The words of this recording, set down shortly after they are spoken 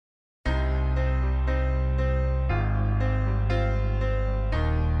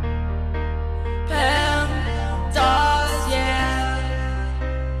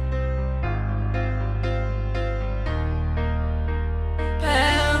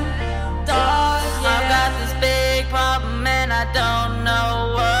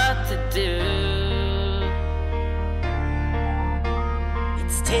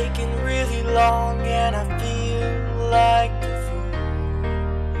long and I feel like a fool.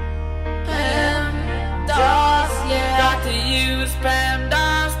 PEMDAS, yeah. Got to use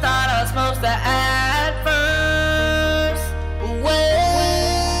PEMDAS, thought I was supposed to add first.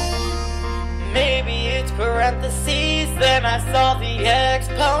 Wait, maybe it's parentheses, then I saw the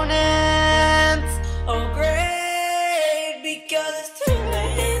exponents. Oh great, because it's too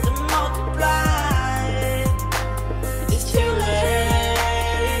late to multiply. It's too late.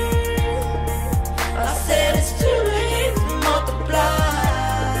 I said it's too late to multiply.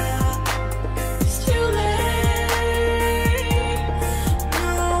 It's too late.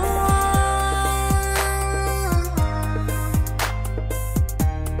 No.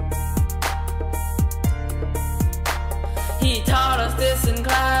 He taught us this in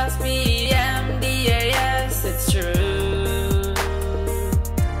class, P.E.M.D.A.S, it's true.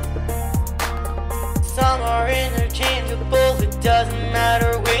 Some are interchangeable, it doesn't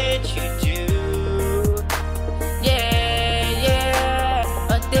matter which you do. Yeah,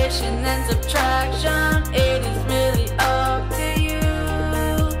 addition and subtraction, it is really up to you.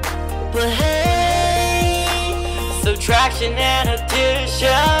 But hey, subtraction and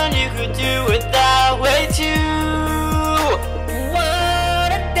addition, you could do it that way too. What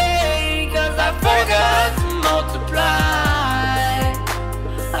a day, 'cause I forgot to multiply.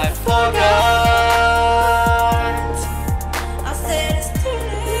 I forgot. I said it's too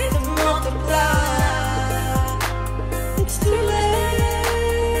late to multiply. It's too late.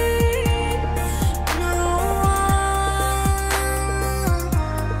 No.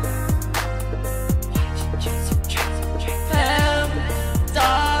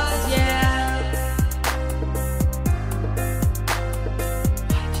 PEMDAS, yeah.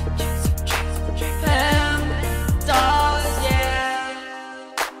 PEMDAS, yeah.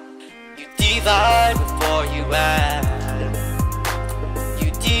 You divide before you add. You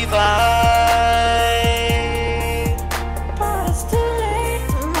divide. But it's too late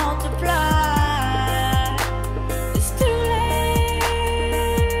to multiply. It's too late.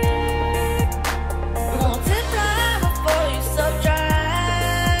 Multiply before you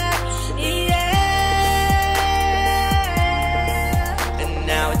subtract. Yeah. And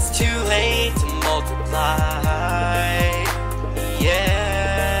now it's too late to multiply. Yeah.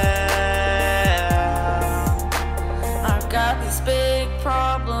 I've got this big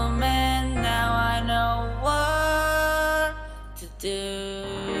problem and now I know what to do.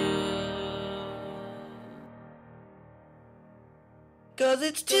 'Cause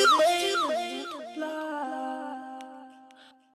it's too late.